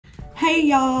Hey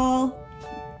y'all.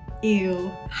 Ew.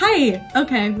 Hi.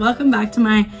 Okay, welcome back to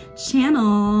my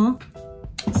channel.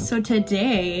 So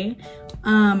today,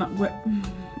 hi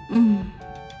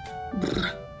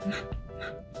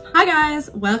guys,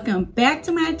 welcome back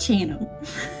to my channel.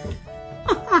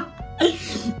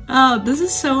 Oh, this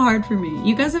is so hard for me.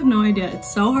 You guys have no idea.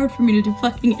 It's so hard for me to do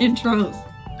fucking intros.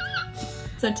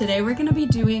 So today we're gonna be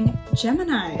doing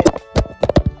Gemini.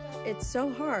 It's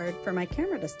so hard for my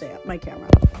camera to stay up. My camera.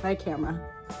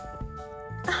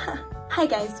 Hi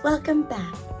guys, welcome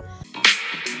back.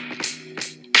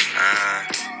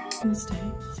 It's gonna stay.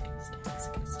 It's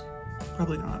gonna stay.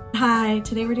 Probably not. Hi,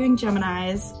 today we're doing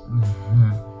Geminis.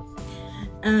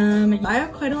 I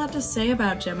have quite a lot to say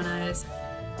about Geminis.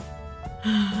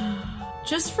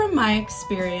 Just from my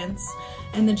experience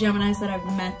and the Geminis that I've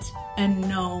met and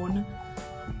known,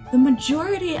 the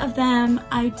majority of them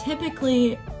I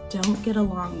typically don't get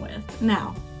along with.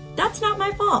 Now, that's not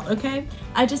my fault, okay?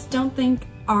 I just don't think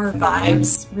our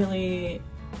vibes really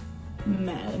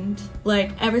mend.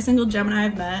 Like, every single Gemini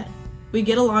I've met, we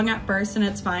get along at first and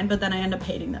it's fine, but then I end up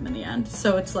hating them in the end.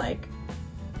 So it's like,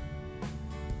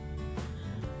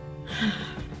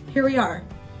 here we are,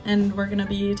 and we're gonna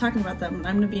be talking about them.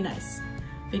 I'm gonna be nice,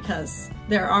 because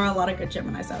there are a lot of good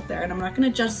Geminis out there, and I'm not gonna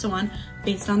judge someone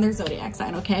based on their zodiac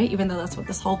sign, okay? Even though that's what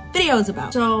this whole video is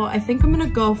about. So I think I'm gonna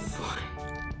go for,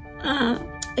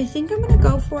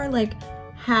 like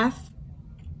half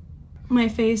my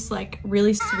face like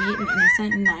really sweet and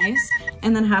innocent and nice,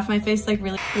 and then half my face like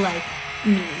really like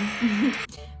mean.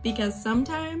 Because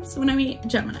sometimes when I meet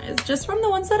Geminis, just from the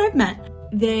ones that I've met,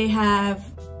 they have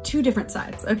two different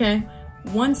sides, okay?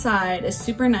 One side is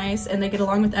super nice and they get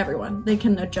along with everyone. They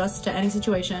can adjust to any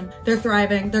situation. They're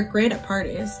thriving. They're great at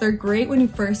parties. They're great when you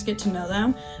first get to know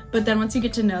them, but then once you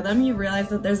get to know them, you realize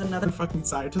that there's another fucking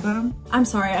side to them. I'm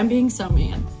sorry, I'm being so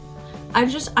mean.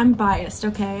 I'm biased,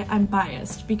 okay? I'm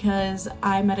biased because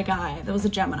I met a guy that was a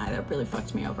Gemini that really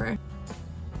fucked me over.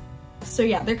 So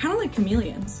yeah, they're kind of like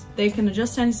chameleons. They can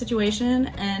adjust to any situation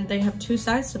and they have two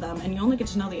sides to them, and you only get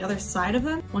to know the other side of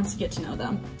them once you get to know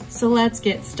them. So let's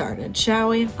get started, shall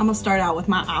we? I'm gonna start out with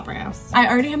my eyebrows. I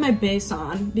already have my base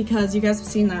on because you guys have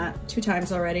seen that 2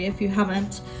 times already. If you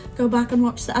haven't, go back and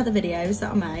watch the other videos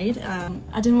that I made.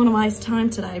 I didn't want to waste time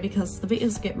today because the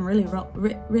videos are getting really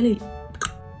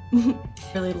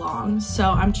long.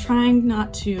 So I'm trying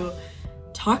not to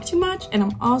talk too much, and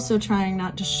I'm also trying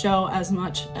not to show as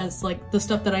much as like the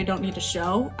stuff that I don't need to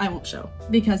show, I won't show,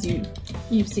 because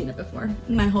you've seen it before.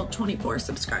 My whole 24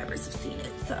 subscribers have seen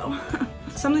it, so.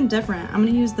 Something different. I'm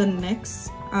gonna use the NYX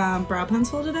brow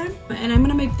pencil today, and I'm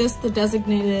gonna make this the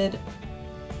designated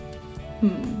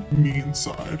mean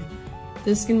side.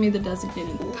 This is gonna be the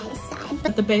designated nice side,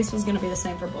 but the base was gonna be the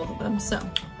same for both of them. So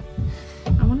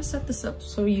I want to set this up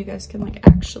so you guys can like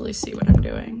actually see what I'm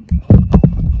doing.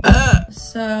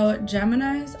 So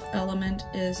Gemini's element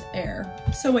is air.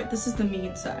 So wait, this is the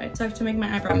mean side. So I have to make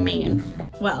my eyebrow mean.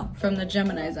 Well, from the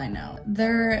Geminis I know,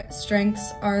 their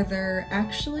strengths are they're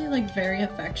actually like very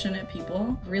affectionate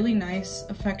people, really nice,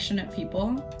 affectionate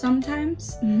people.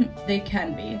 Sometimes they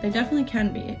can be, they definitely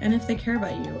can be. And if they care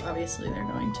about you, obviously they're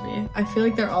going to be. I feel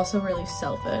like they're also really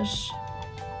selfish.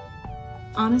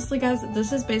 Honestly guys,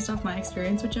 this is based off my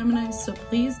experience with Geminis, so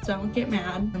please don't get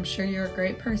mad. I'm sure you're a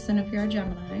great person if you're a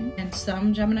Gemini, and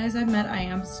some Geminis I've met I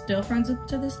am still friends with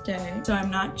to this day. So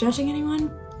I'm not judging anyone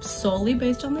solely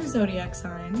based on their zodiac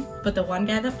sign, but the one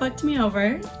guy that fucked me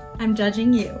over, I'm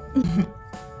judging you.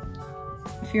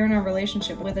 If you're in a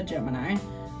relationship with a Gemini,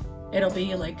 it'll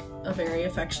be like a very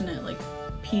affectionate, like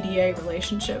PDA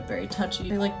relationship, very touchy.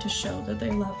 They like to show that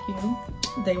they love you.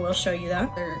 They will show you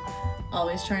that. They're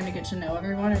always trying to get to know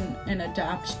everyone and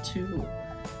adapt to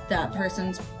that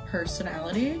person's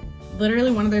personality.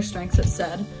 Literally one of their strengths, it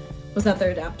said, was that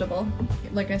they're adaptable.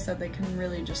 Like I said, they can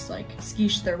really just like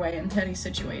skeesh their way into any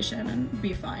situation and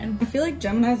be fine. I feel like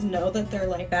Geminis know that they're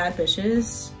like bad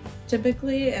bitches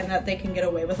typically, and that they can get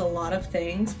away with a lot of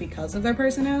things because of their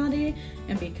personality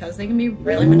and because they can be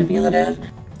really manipulative.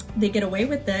 They get away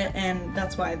with it, and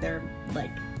that's why they're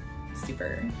like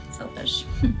super selfish.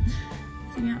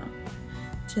 So yeah.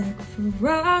 Check for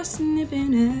us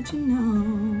nipping at your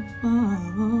nose.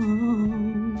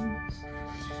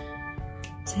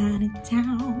 Tiny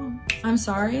town. I'm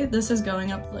sorry, this is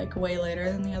going up like way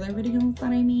later than the other videos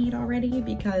that I made already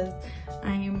because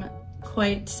I'm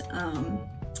quite,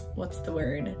 what's the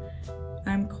word?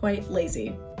 I'm quite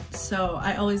lazy. So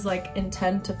I always like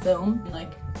intend to film,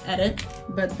 like edit,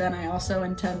 but then I also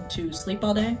intend to sleep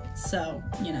all day. So,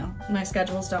 you know, my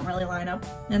schedules don't really line up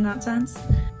in that sense.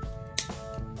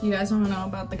 You guys want to know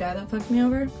about the guy that fucked me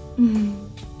over?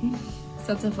 So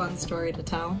that's a fun story to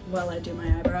tell while I do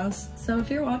my eyebrows. So if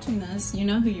you're watching this, you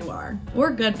know who you are.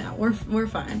 We're good now. We're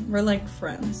fine. We're like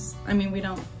friends. I mean, we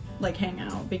don't like hang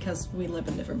out because we live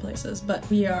in different places, but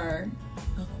we are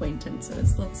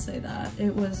acquaintances, let's say that.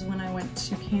 It was when I went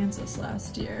to Kansas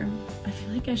last year. I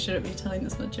feel like I shouldn't be telling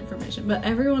this much information, but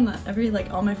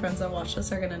like all my friends that watch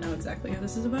this are gonna know exactly who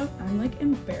this is about. I'm like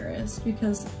embarrassed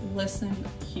because listen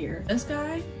here, this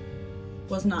guy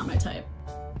was not my type.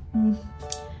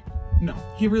 No,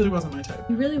 he really wasn't my type.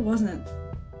 He really wasn't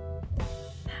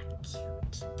that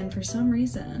cute. And for some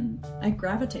reason, I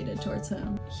gravitated towards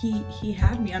him. He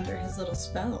had me under his little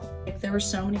spell. Like, there were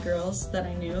so many girls that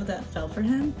I knew that fell for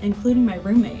him, including my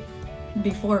roommate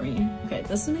before me. Okay,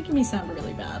 this is making me sound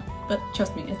really bad, but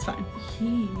trust me, it's fine.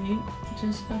 He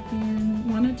just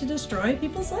fucking wanted to destroy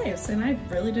people's lives, and I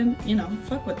really didn't, you know,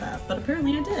 fuck with that, but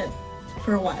apparently I did.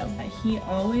 For a while. He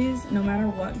always, no matter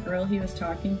what girl he was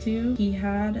talking to, he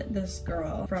had this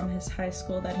girl from his high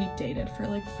school that he dated for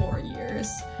like 4 years.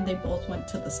 They both went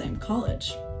to the same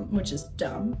college, which is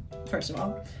dumb, first of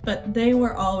all. But they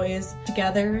were always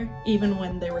together even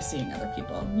when they were seeing other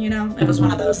people, you know? It was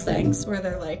one of those things where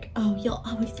they're like, oh, you'll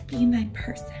always be my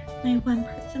person. My one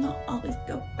person I'll always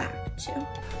go back to.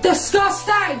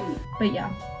 Disgusting! But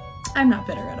yeah. I'm not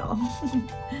bitter at all.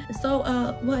 So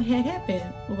what had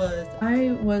happened was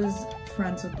I was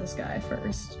friends with this guy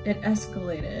first. It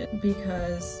escalated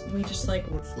because we just like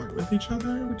would flirt with each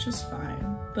other, which is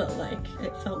fine, but like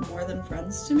it felt more than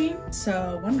friends to me.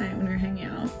 So one night when we were hanging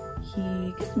out,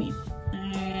 he kissed me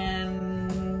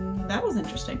and that was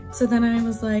interesting. So then I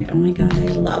was like, oh my god,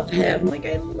 I love him. Like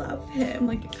I love him.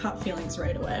 Like it caught feelings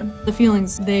right away. The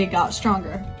feelings, they got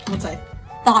stronger once I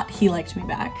thought he liked me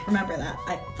back. Remember that.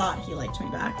 I thought he liked me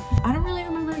back. I don't really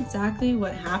remember exactly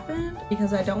what happened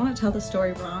because I don't want to tell the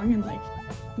story wrong and like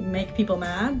make people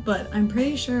mad, but I'm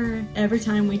pretty sure every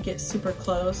time we'd get super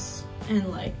close and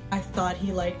like I thought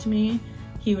he liked me,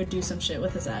 he would do some shit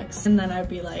with his ex. And then I'd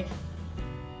be like,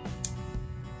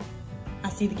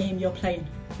 I see the game you're playing.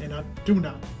 And I do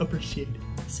not appreciate it.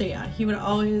 So yeah, he would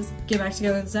always get back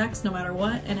together with his ex no matter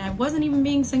what, and I wasn't even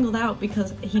being singled out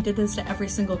because he did this to every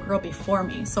single girl before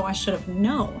me, so I should have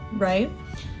known, right?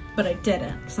 But I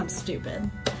didn't, because I'm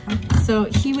stupid. So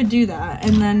he would do that,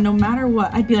 and then no matter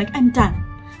what, I'd be like, I'm done.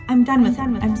 I'm done with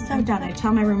him. I'm so done. I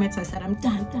tell my roommates, I said, I'm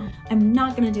done. I'm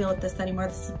not gonna deal with this anymore.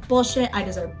 This is bullshit. I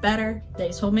deserve better.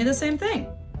 They told me the same thing.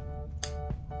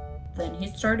 Then he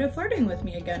started flirting with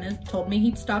me again and told me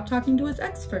he'd stop talking to his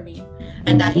ex for me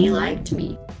and that he liked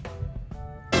me.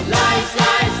 Lies,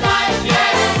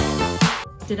 yes!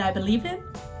 Did I believe him?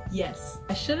 Yes.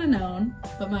 I should have known,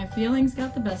 but my feelings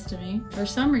got the best of me. For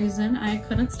some reason, I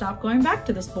couldn't stop going back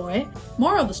to this boy.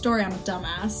 Moral of the story, I'm a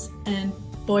dumbass and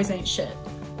boys ain't shit.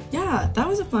 Yeah, that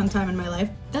was a fun time in my life.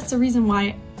 That's the reason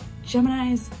why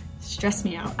Geminis stress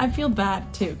me out. I feel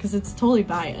bad too because it's totally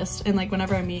biased, and like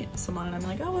whenever I meet someone and I'm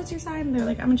like, oh, what's your sign? And they're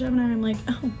like, I'm a Gemini. I'm like,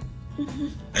 oh,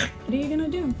 what are you gonna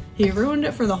do? He ruined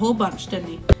it for the whole bunch, didn't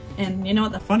he? And you know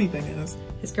what the funny thing is?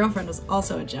 His girlfriend was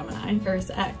also a Gemini, or his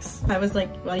ex. I was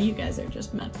like, well, you guys are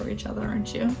just meant for each other,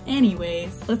 aren't you?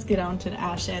 Anyways, let's get on to the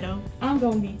eyeshadow. I'm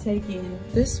gonna be taking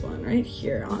this one right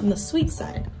here on the sweet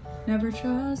side. Never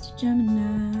trust a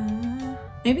Gemini.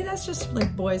 Maybe that's just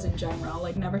like boys in general,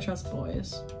 like never trust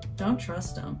boys. Don't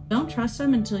trust them. Don't trust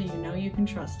them until you know you can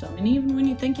trust them. And even when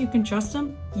you think you can trust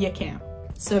them, you can't.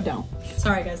 So don't.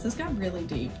 Sorry guys, this got really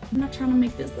deep. I'm not trying to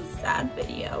make this a sad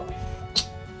video.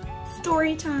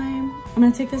 Story time. I'm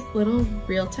gonna take this little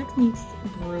Real Techniques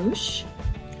brush.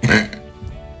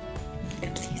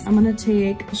 I'm gonna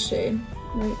take a shade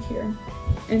right here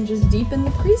and just deepen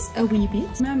the crease a wee bit.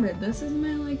 Remember, this is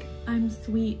my like, I'm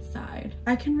sweet side.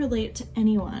 I can relate to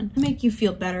anyone. I'll make you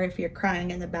feel better if you're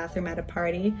crying in the bathroom at a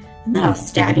party, and then I'll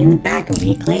stab you in the back a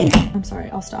week later. I'm sorry,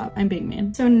 I'll stop. I'm being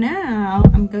mean. So now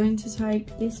I'm going to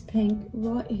take this pink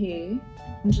right here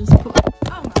and just put,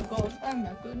 oh my god, oh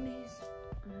my goodness.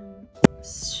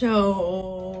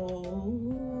 So,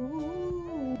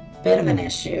 bit of an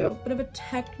issue. Bit of a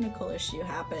technical issue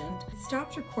happened. It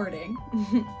stopped recording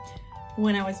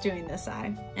when I was doing this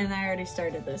eye, and I already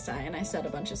started this eye and I said a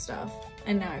bunch of stuff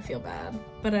and now I feel bad,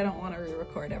 but I don't want to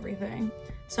re-record everything.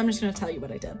 So I'm just going to tell you what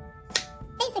I did.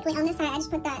 Basically on this side I just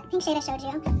put that pink shade I showed you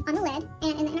on the lid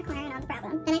and in the inner corner and on the brow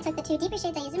bone. Then I took the two deeper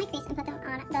shades I used in my crease and put them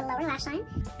on the lower lash line.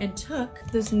 And took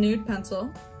this nude pencil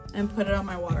and put it on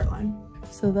my waterline.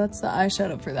 So that's the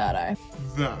eyeshadow for that eye.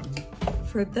 Then,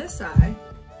 for this eye,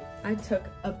 I took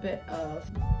a bit of,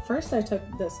 first I took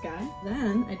this guy,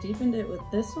 then I deepened it with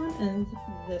this one and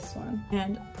this one,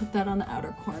 and put that on the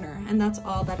outer corner. And that's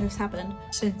all that has happened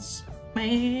since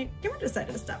My camera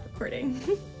decided to stop recording.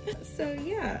 So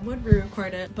yeah, I would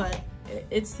re-record it, but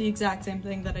it's the exact same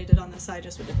thing that I did on this side,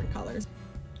 just with different colors.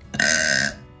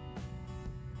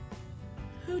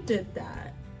 Who did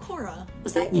that? Cora,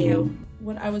 was that you?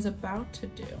 What I was about to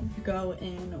do, go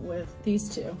in with these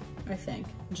two, I think,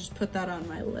 and just put that on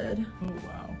my lid. Oh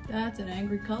wow. That's an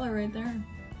angry color right there.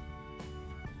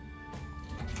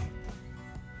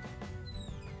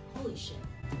 Holy shit.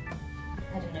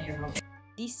 I didn't know you were home.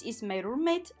 This is my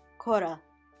roommate, Cora.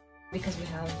 Because we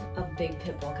have a big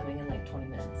pit bull coming in like 20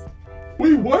 minutes.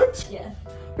 Wait, what? Yeah.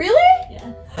 Really?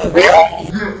 Yeah. Really?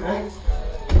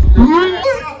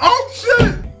 Oh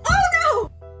shit! Oh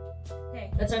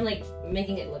Hey, that's why I'm like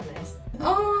making it look nice. no!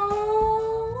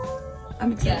 Oh,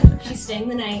 I'm Yeah, excited. she's staying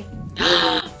the night.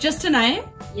 Just tonight?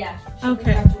 Yeah. She'll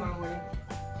Okay. come tomorrow morning.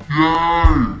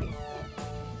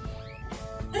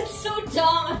 That's so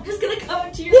dumb. I'm just gonna come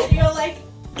into your video like,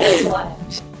 guess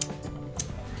what?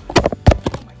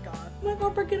 Oh my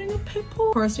god, we're getting a pit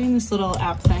bull. Cora's doing this little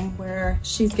app thing where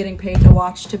she's getting paid to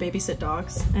watch to babysit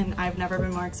dogs, and I've never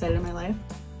been more excited in my life.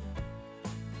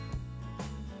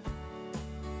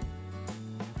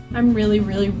 I'm really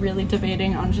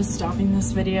debating on just stopping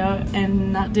this video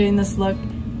and not doing this look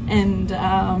and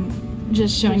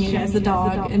just showing you guys the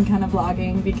dog and kind of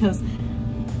vlogging, because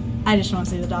I just want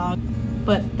to see the dog.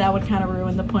 But that would kind of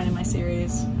ruin the point of my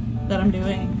series that I'm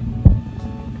doing.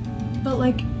 But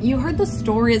like, you heard the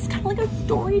story, it's kind of like a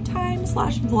story time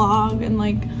slash vlog, and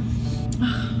like,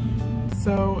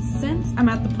 So, since I'm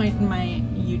at the point in my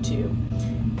YouTube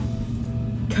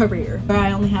career where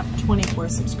I only have 24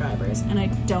 subscribers, and I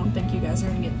don't think you guys are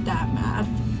gonna get that mad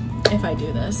if I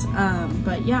do this.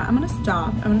 But yeah, I'm gonna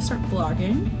stop. I'm gonna start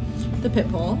vlogging the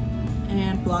pit bull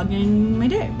and vlogging my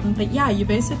day. But yeah, you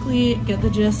basically get the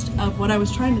gist of what I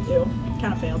was trying to do.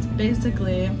 Kind of failed.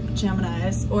 Basically,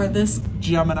 Gemini's, or this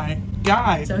Gemini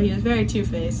guy. so he was very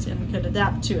two-faced and could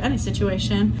adapt to any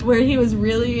situation, where he was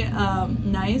really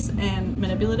nice and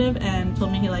manipulative and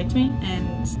told me he liked me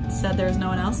and said there was no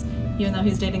one else, even though he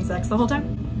was dating Zex the whole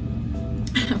time.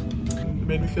 It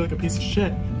made me feel like a piece of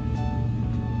shit.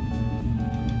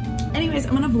 Anyways,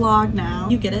 I'm gonna vlog now.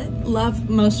 You get it. Love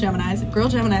most Geminis. Girl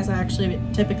Geminis I actually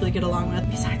typically get along with,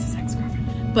 besides his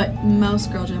ex-girlfriend. But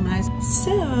most girl Geminis.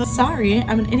 So, sorry,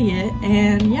 I'm an idiot.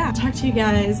 And yeah, talk to you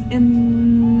guys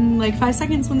in like 5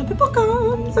 seconds when the pit bull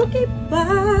comes. Okay,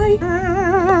 bye.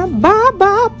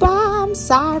 Bye. I'm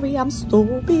sorry, I'm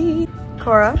stupid.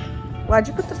 Cora, why'd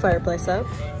you put the fireplace up?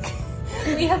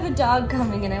 We have a dog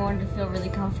coming and I wanted to feel really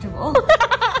comfortable.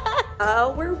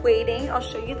 We're waiting. I'll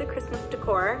show you the Christmas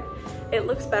decor. It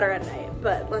looks better at night,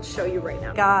 but let's show you right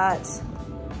now. Got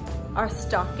our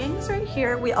stockings right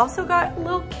here. We also got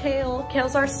little Kale.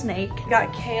 Kale's our snake.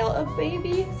 Got Kale a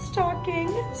baby stocking.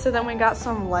 So then we got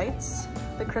some lights.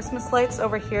 The Christmas lights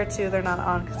over here too. They're not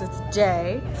on because it's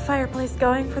day. Fireplace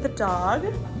going for the dog.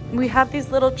 We have these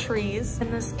little trees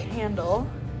and this candle.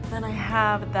 Then I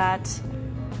have that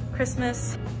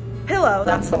Christmas pillow,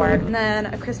 that's the word. And then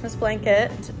a Christmas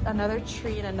blanket, another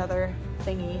tree and another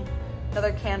thingy,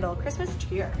 another candle, Christmas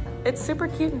tree. It's super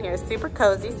cute in here, super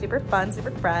cozy, super fun,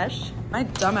 super fresh. My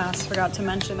dumbass forgot to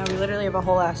mention that we literally have a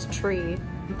whole ass tree.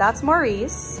 That's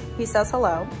Maurice, he says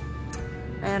hello.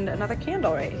 And another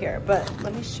candle right here, but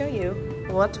let me show you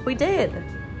what we did.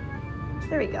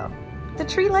 There we go. The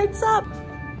tree lights up.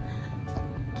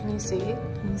 Can you see?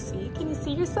 Can you see? Can you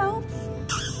see yourself?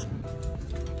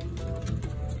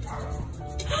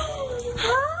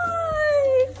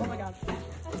 Hi! Oh my god.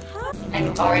 Hi.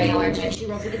 I'm already allergic. She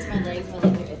rubs against my legs, my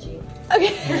legs are itchy.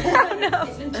 Okay, I know.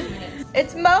 It's been 2 minutes.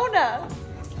 It's Mona.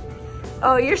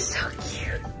 Oh, you're so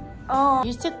cute. Oh,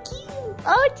 you're so cute.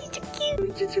 Oh, you're so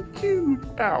cute. You're so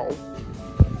cute. Ow.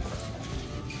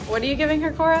 What are you giving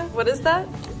her, Cora? What is that?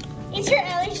 It's your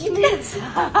allergy meds.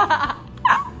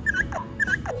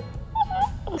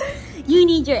 You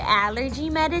need your allergy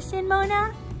medicine,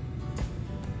 Mona?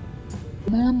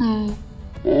 Mama.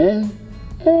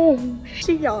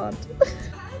 She yawned.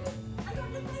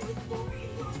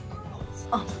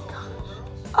 Oh my god.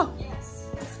 Oh. Yes.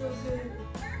 That's so good.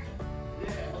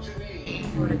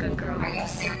 What a good girl. Are you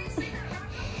serious?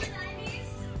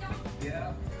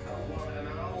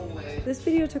 This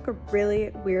video took a really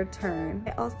weird turn.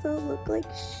 I also look like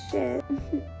shit.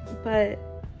 But,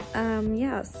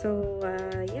 yeah, so,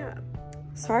 yeah.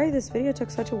 Sorry this video took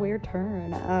such a weird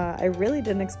turn. I really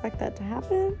didn't expect that to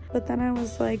happen. But then I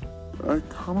was like, I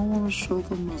kind of want to show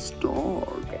them this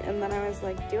dog. and then I was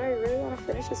like, do I really want to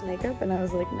finish his makeup? And I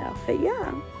was like, no. But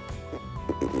yeah.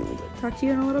 Talk to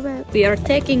you in a little bit. We are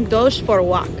taking Doge for a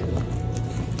walk.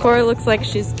 Cora looks like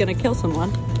she's gonna kill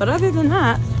someone. But other than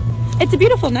that, It's a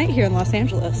beautiful night here in Los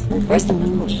Angeles. Where's the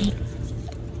moon?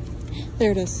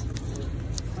 There it is.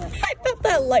 I thought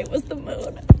that light was the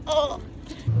moon. Oh.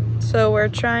 So we're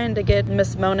trying to get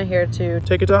Miss Mona here to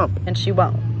Take a dump. and she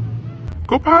won't.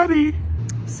 Go potty.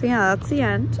 So yeah, that's the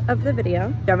end of the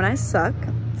video. Gemini's suck.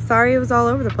 Sorry it was all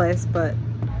over the place, but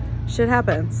shit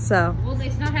happens, so. Well,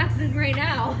 it's not happening right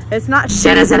now. It's not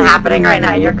shit isn't happening right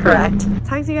now, you're correct.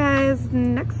 Talk to you guys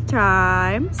next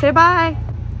time. Say bye.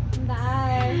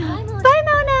 Bye. Bye,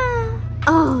 Mona.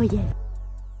 Oh, yes.